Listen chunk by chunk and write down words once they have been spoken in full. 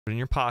Put it in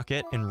your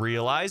pocket and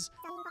realize,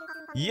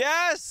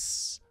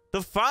 yes,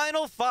 the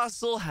final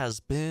fossil has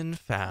been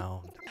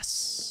found.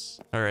 Yes.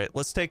 All right,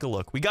 let's take a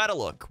look. We gotta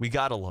look. We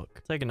gotta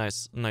look. Take a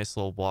nice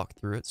little walk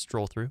through it.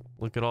 Stroll through.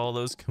 Look at all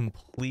those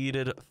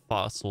completed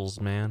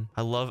fossils, man.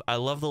 I love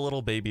the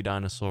little baby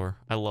dinosaur.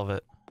 I love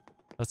it.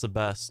 That's the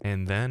best.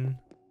 And then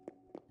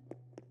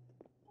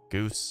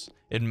Goose,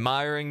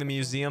 admiring the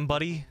museum,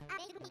 buddy.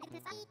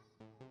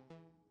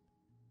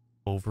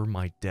 Over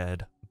my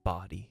dead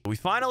body. We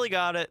finally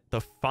got it. The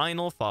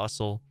final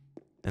fossil.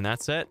 And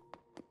that's it.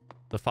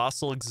 The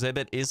fossil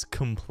exhibit is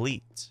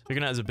complete.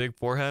 Chicken has a big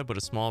forehead, but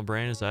a small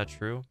brain. Is that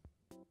true?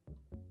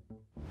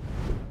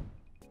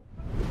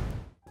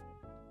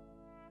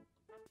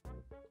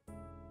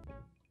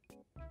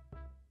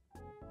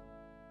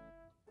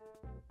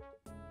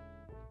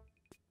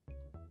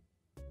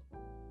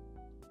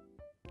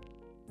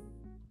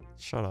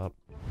 Shut up.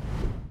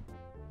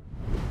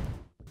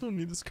 I don't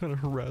need this kind of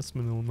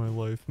harassment in my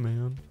life,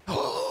 man.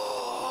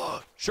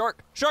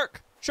 Shark!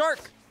 Shark!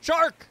 Shark!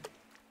 Shark!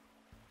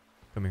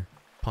 Come here,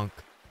 punk.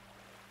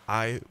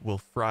 I will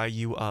fry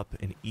you up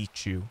and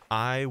eat you.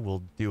 I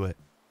will do it.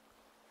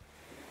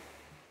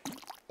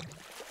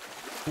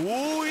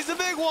 Ooh, he's a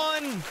big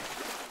one!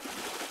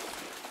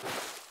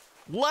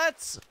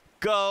 Let's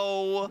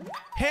go!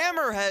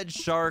 Hammerhead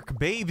shark,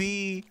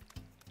 baby!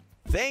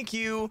 Thank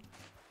you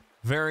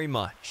very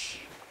much.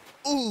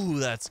 Ooh,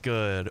 that's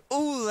good.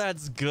 Ooh,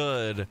 that's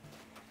good.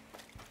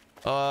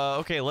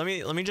 Okay, let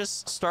me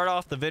just start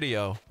off the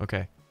video.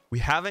 Okay. We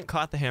haven't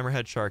caught the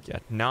hammerhead shark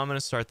yet. Now I'm going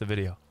to start the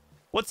video.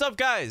 What's up,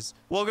 guys?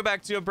 Welcome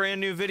back to a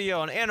brand new video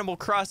on Animal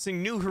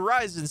Crossing New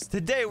Horizons.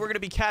 Today, we're going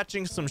to be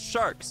catching some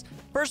sharks.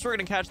 First, we're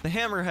going to catch the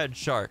hammerhead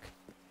shark.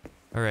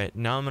 All right,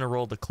 now I'm going to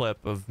roll the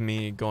clip of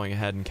me going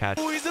ahead and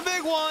catching. Oh, he's a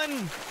big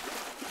one!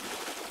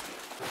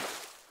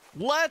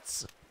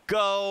 Let's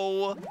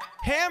go.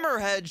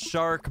 Hammerhead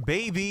shark,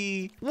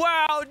 baby.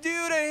 Wow,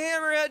 dude, a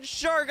hammerhead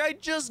shark. I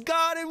just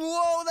got him.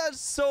 Whoa, that's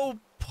so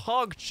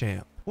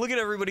PogChamp. Look at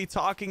everybody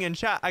talking in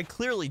chat. I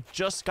clearly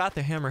just got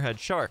the hammerhead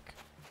shark.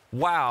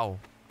 Wow.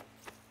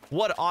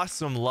 What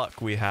awesome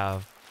luck we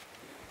have.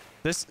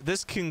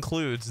 This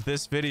concludes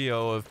this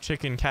video of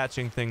Chicken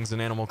catching things in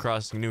Animal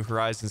Crossing New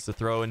Horizons to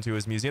throw into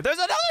his museum. There's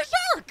another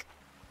shark!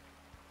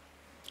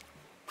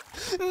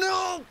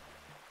 No!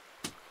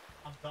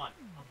 I'm done.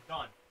 I'm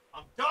done.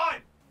 I'm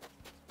done!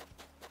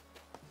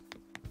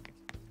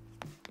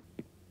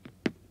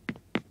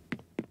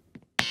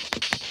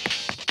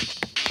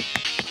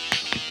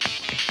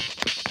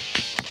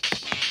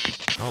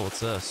 Oh,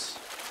 what's this?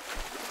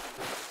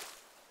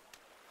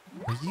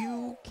 Are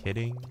you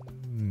kidding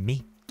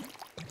me?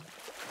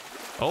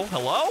 Oh,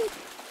 hello?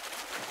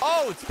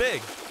 Oh, it's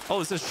big.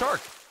 Oh, it's a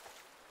shark.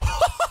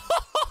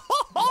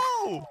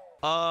 Oh!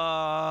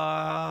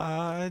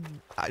 I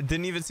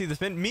didn't even see the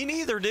fin. Me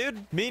neither,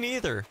 dude. Me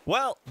neither.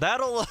 Well,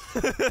 that'll...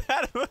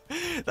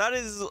 that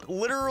is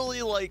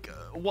literally like,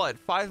 what,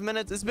 5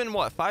 minutes? It's been,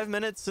 what, 5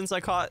 minutes since I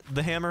caught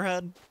the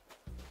hammerhead?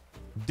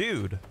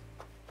 Dude.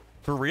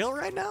 For real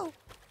right now?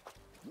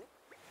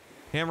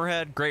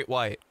 Hammerhead, great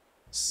white.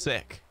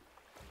 Sick.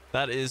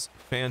 That is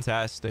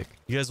fantastic.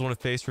 You guys want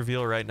to face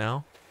reveal right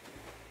now?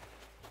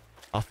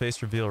 I'll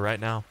face reveal right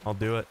now. I'll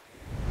do it.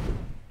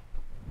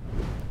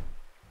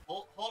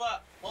 Hold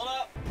up. Hold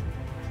up.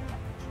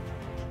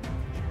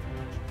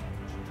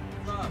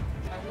 What's up?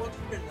 I want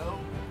you to know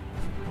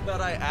that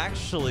I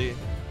actually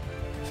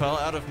fell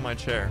out of my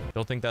chair.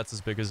 Don't think that's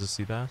as big as a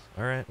sea bass?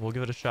 All right, we'll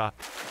give it a shot.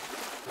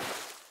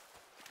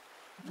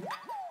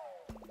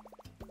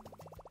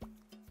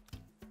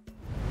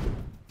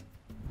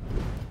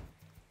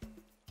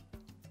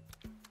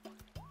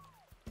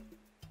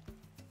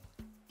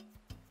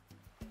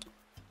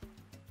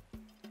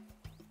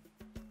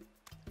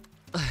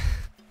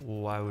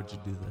 Why would you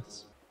do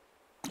this?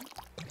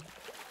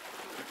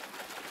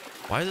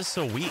 Why is it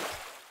so weak?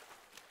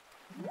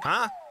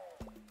 Huh?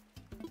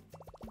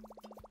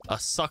 A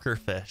sucker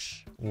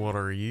fish. What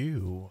are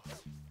you?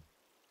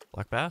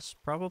 Black bass,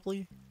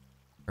 probably?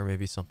 Or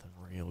maybe something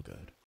real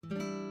good.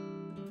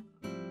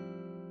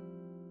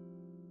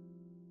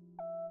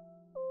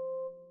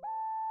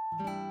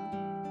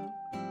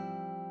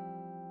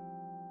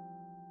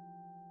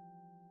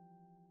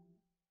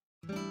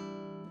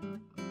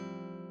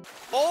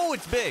 Oh,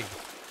 it's big.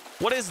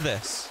 What is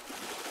this?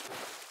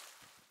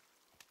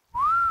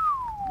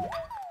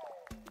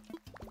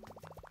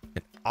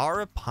 An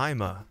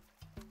arapaima.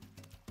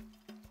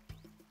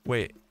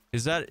 Wait,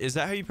 is that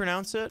how you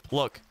pronounce it?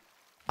 Look,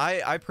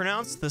 I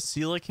pronounced the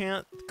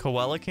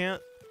coelacanth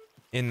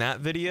in that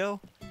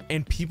video,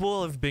 and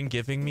people have been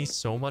giving me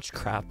so much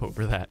crap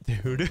over that,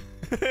 dude.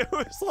 It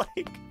was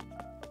like,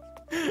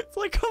 it's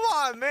like, come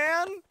on,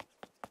 man.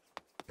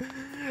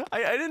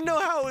 I didn't know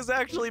how it was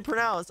actually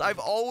pronounced. I've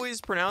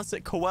always pronounced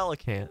it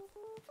coelacanth.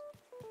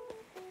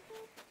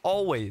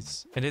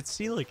 Always. And it's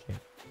coelacanth.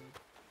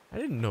 I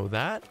didn't know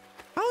that.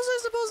 How was I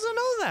supposed to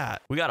know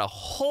that? We got a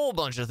whole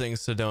bunch of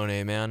things to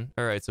donate, man.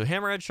 All right, so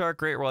hammerhead shark,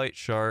 great white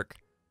shark,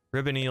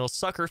 ribbon eel,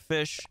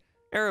 suckerfish,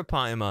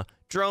 arapaima,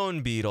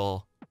 drone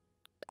beetle,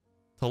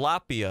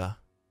 Tilapia.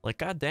 Like,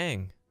 god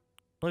dang.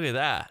 Look at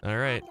that. All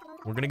right.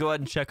 We're going to go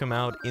ahead and check them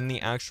out in the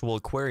actual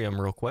aquarium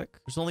real quick.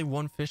 There's only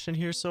one fish in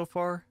here so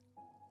far.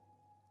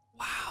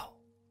 Wow.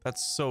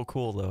 That's so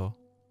cool, though.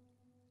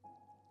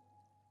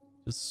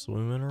 Just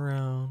swimming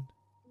around.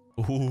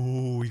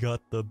 Ooh, we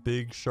got the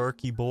big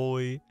sharky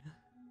boy.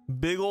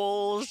 Big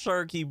ol'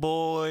 sharky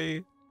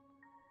boy.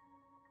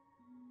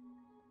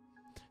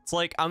 It's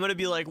like, I'm gonna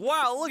be like,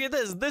 wow, look at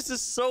this. This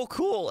is so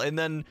cool. And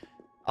then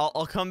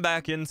I'll come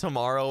back in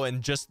tomorrow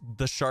and just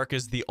the shark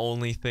is the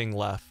only thing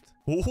left.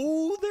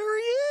 Ooh, there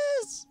he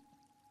is.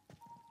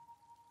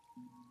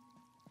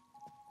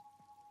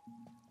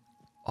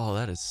 Oh,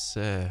 that is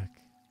sick.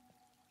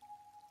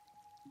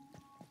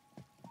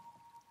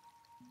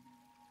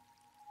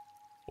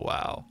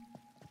 Wow.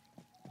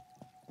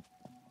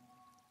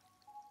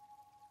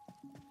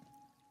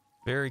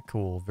 Very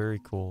cool. Very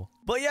cool.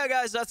 But yeah,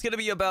 guys, that's going to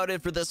be about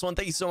it for this one.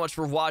 Thank you so much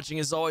for watching.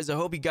 As always, I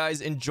hope you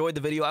guys enjoyed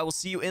the video. I will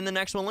see you in the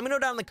next one. Let me know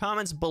down in the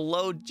comments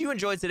below. Did you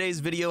enjoy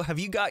today's video? Have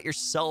you got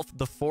yourself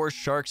the 4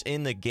 sharks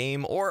in the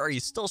game, or are you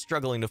still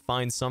struggling to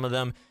find some of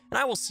them? And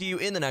I will see you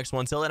in the next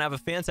one. Till then, have a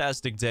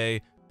fantastic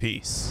day.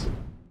 Peace.